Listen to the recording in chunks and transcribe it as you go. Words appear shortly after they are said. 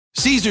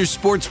Caesars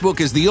Sportsbook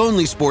is the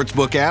only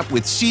sportsbook app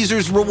with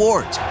Caesars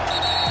Rewards.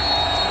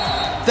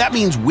 That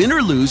means win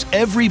or lose,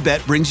 every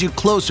bet brings you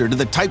closer to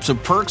the types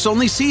of perks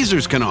only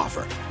Caesars can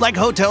offer, like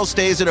hotel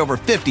stays at over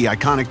 50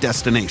 iconic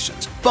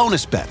destinations,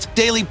 bonus bets,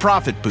 daily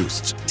profit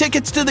boosts,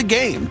 tickets to the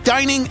game,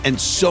 dining, and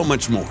so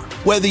much more.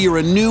 Whether you're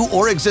a new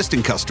or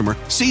existing customer,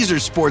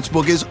 Caesars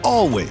Sportsbook is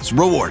always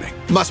rewarding.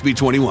 Must be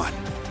 21.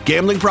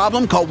 Gambling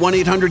problem? Call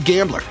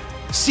 1-800-GAMBLER.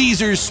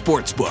 Caesars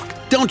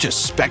Sportsbook. Don't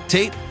just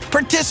spectate,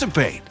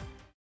 participate.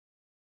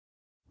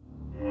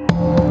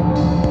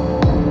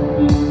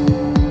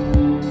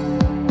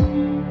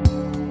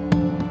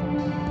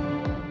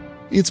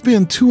 It's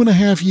been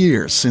 2.5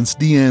 years since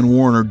Dee Ann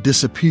Warner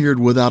disappeared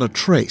without a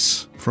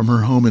trace from her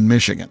home in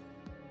Michigan.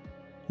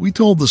 We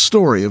told the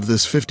story of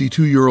this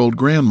 52-year-old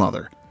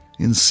grandmother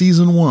in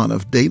Season 1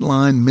 of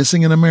Dateline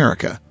Missing in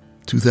America,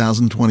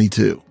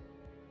 2022.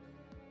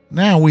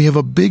 Now we have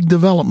a big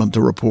development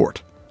to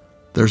report.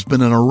 There's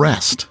been an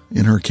arrest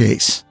in her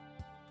case.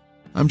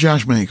 I'm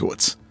Josh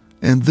Mankiewicz,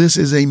 and this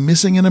is a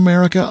Missing in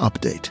America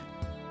update.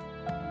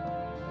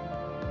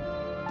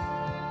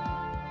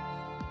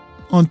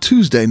 On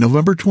Tuesday,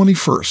 November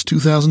 21st,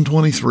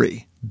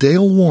 2023,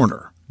 Dale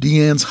Warner,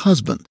 Dee Ann's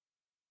husband,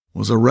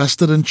 was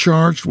arrested and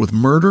charged with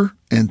murder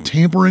and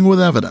tampering with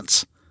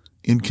evidence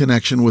in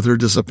connection with her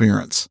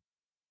disappearance.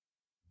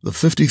 The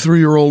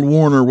 53-year-old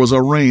Warner was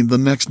arraigned the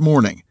next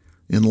morning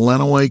in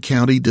Lenawee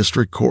County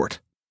District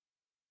Court.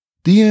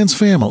 Dee Ann's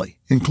family,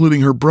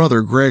 including her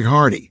brother Greg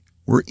Hardy,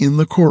 were in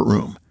the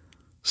courtroom,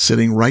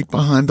 sitting right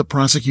behind the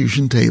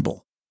prosecution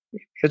table.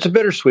 It's a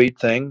bittersweet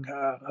thing.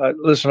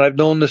 Listen, I've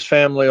known this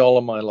family all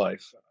of my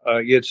life.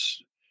 It's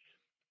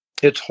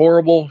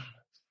horrible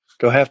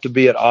to have to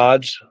be at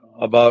odds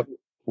about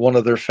one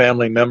of their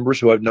family members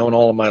who I've known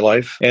all of my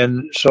life.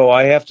 And so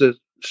I have to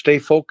stay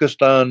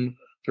focused on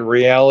the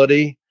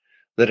reality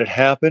that it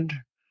happened.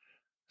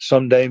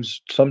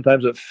 Sometimes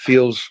it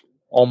feels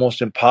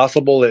almost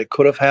impossible that it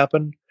could have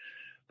happened,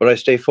 but I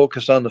stay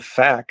focused on the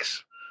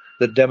facts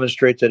that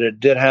demonstrate that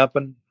it did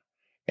happen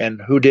and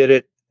who did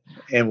it.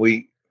 And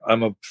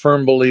I'm a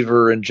firm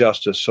believer in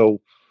justice.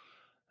 So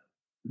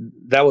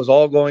that was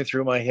all going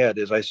through my head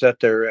as I sat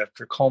there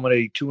after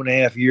culminating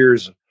 2.5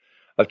 years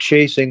of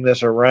chasing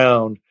this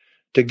around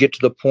to get to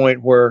the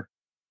point where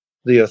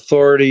the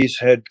authorities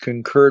had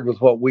concurred with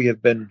what we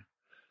have been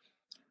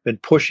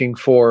pushing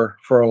for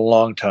a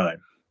long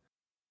time.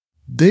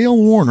 Dale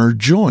Warner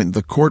joined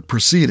the court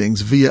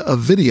proceedings via a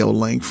video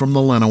link from the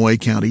Lenawee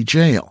County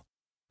Jail.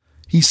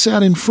 He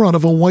sat in front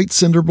of a white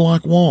cinder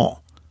block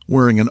wall,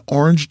 wearing an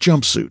orange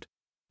jumpsuit,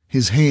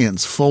 his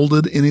hands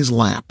folded in his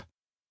lap.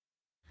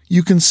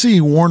 You can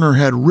see Warner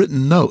had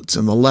written notes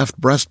in the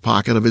left breast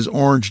pocket of his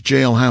orange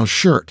jailhouse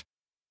shirt.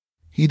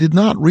 He did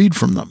not read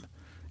from them,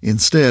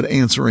 instead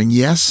answering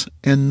yes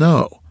and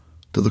no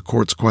to the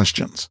court's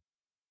questions.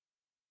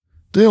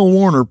 Dale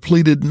Warner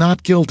pleaded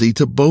not guilty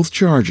to both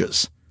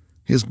charges.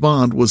 His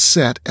bond was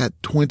set at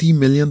 $20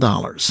 million.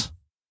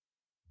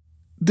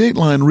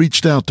 Dateline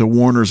reached out to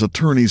Warner's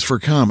attorneys for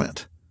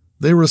comment.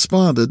 They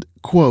responded,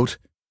 quote,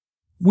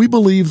 "We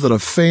believe that a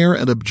fair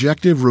and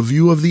objective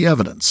review of the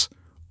evidence,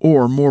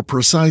 or more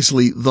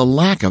precisely the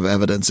lack of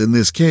evidence in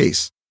this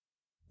case,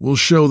 will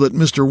show that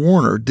Mr.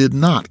 Warner did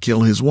not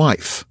kill his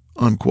wife,"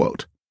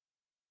 unquote.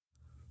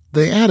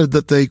 They added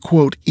that they,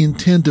 quote,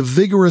 "intend to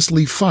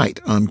vigorously fight,"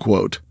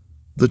 unquote,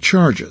 the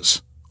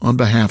charges on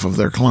behalf of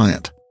their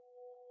client.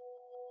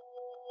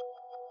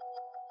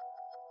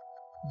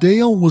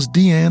 Dale was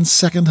Dee Ann's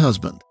second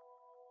husband.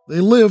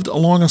 They lived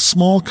along a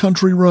small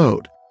country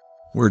road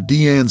where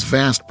Dee Ann's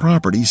vast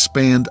property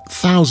spanned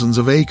thousands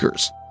of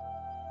acres,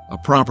 a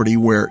property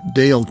where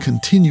Dale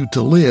continued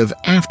to live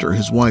after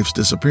his wife's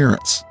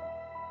disappearance.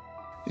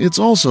 It's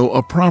also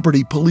a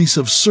property police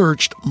have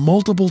searched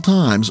multiple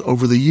times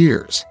over the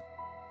years,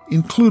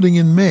 including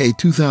in May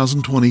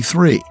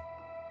 2023,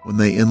 when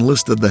they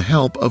enlisted the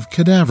help of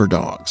cadaver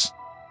dogs.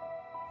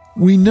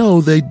 We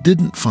know they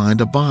didn't find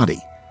a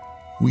body.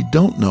 We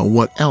don't know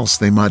what else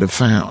they might have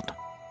found.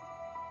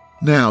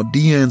 Now,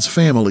 Dee Ann's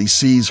family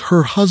sees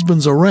her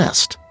husband's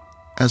arrest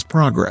as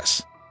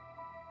progress.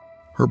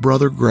 Her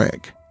brother,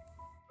 Greg.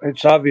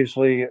 It's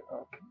obviously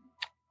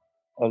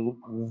a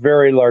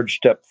very large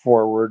step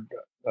forward,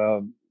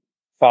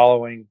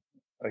 following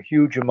a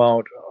huge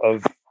amount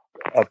of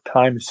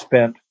time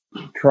spent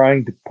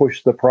trying to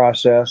push the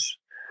process,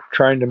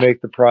 trying to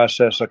make the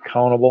process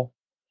accountable.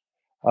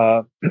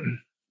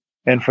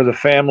 And for the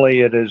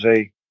family, it is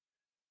a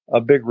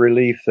big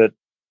relief that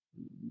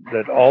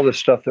all the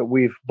stuff that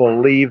we've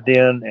believed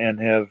in and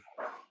have,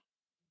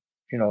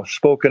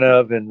 spoken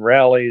of in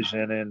rallies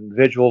and in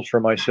vigils for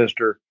my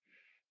sister,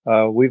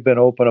 we've been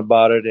open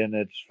about it, and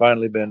it's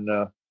finally been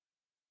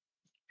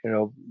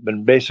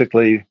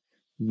basically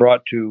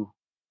brought to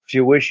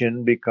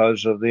fruition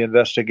because of the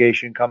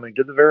investigation coming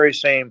to the very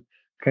same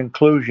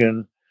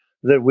conclusion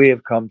that we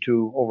have come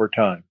to over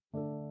time.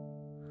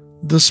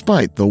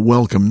 Despite the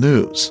welcome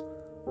news,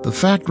 the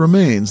fact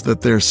remains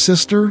that their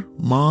sister,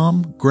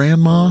 mom,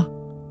 grandma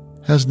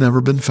has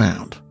never been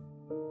found.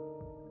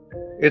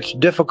 it's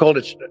difficult.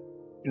 It's,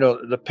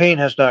 the pain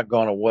has not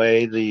gone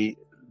away.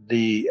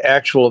 The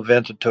actual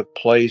event that took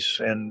place,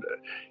 and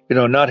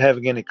not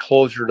having any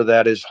closure to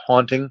that, is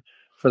haunting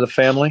for the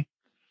family.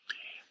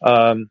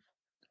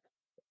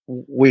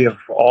 We have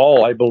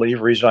all, I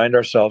believe, resigned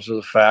ourselves to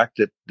the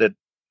fact that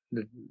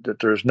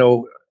there's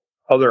no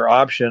other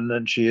option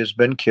than she has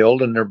been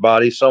killed and her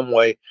body some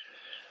way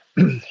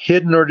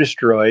hidden or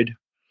destroyed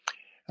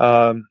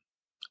by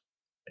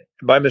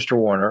Mr.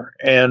 Warner.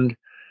 And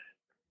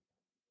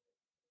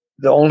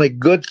the only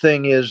good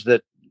thing is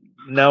that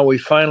now we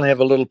finally have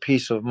a little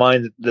peace of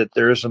mind that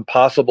there is some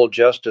possible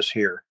justice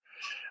here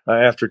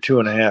after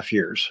 2.5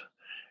 years.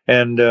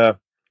 And,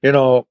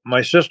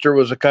 my sister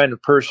was the kind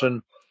of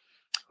person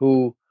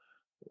who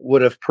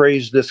would have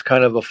praised this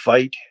kind of a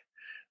fight.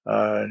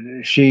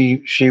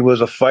 She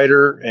was a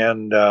fighter,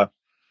 and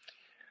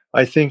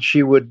I think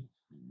she would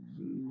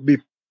be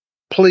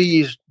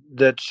pleased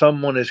that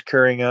someone is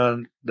carrying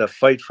on the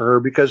fight for her,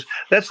 because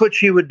that's what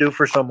she would do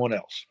for someone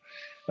else.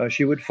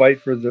 She would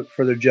fight for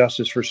the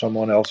justice for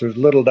someone else. There's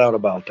little doubt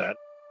about that.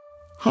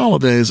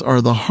 Holidays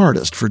are the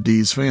hardest for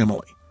Dee's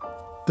family.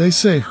 They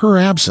say her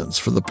absence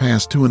for the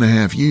past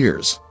 2.5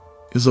 years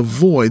is a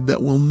void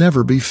that will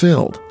never be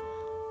filled,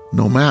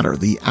 no matter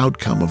the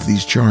outcome of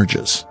these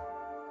charges.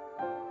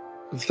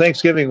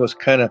 Thanksgiving was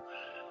kind of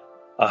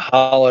a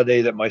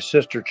holiday that my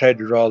sister tried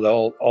to draw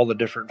all the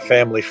different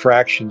family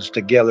fractions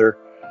together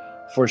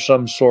for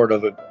some sort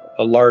of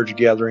a large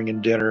gathering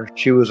and dinner.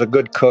 She was a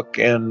good cook,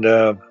 and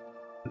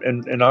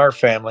in our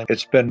family,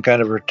 it's been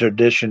kind of a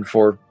tradition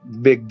for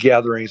big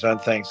gatherings on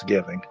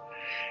Thanksgiving.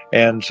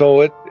 And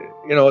so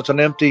it's an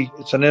empty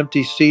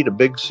seat, a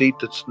big seat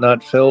that's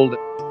not filled.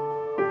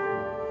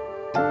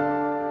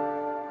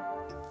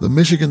 The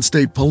Michigan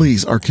State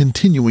Police are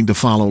continuing to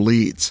follow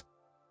leads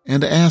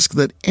and ask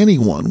that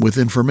anyone with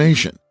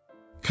information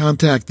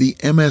contact the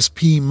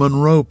MSP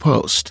Monroe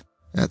Post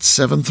at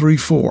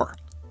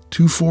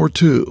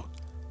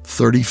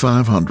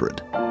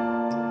 734-242-3500.